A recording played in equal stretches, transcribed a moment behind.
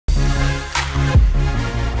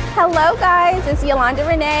Hello guys, it's Yolanda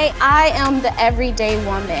Renee. I am the everyday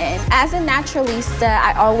woman. As a naturalista,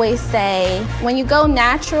 I always say, when you go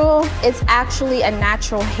natural, it's actually a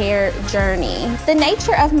natural hair journey. The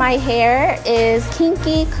nature of my hair is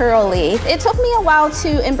kinky, curly. It took me a while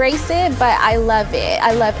to embrace it, but I love it.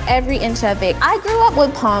 I love every inch of it. I grew up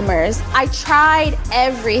with PALMER'S. I tried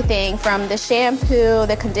everything from the shampoo,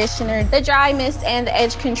 the conditioner, the dry mist, and the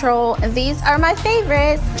edge control. These are my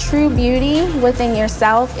favorites. True beauty within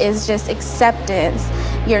yourself is just acceptance.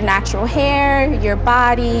 Your natural hair, your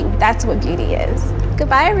body, that's what beauty is.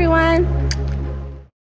 Goodbye, everyone.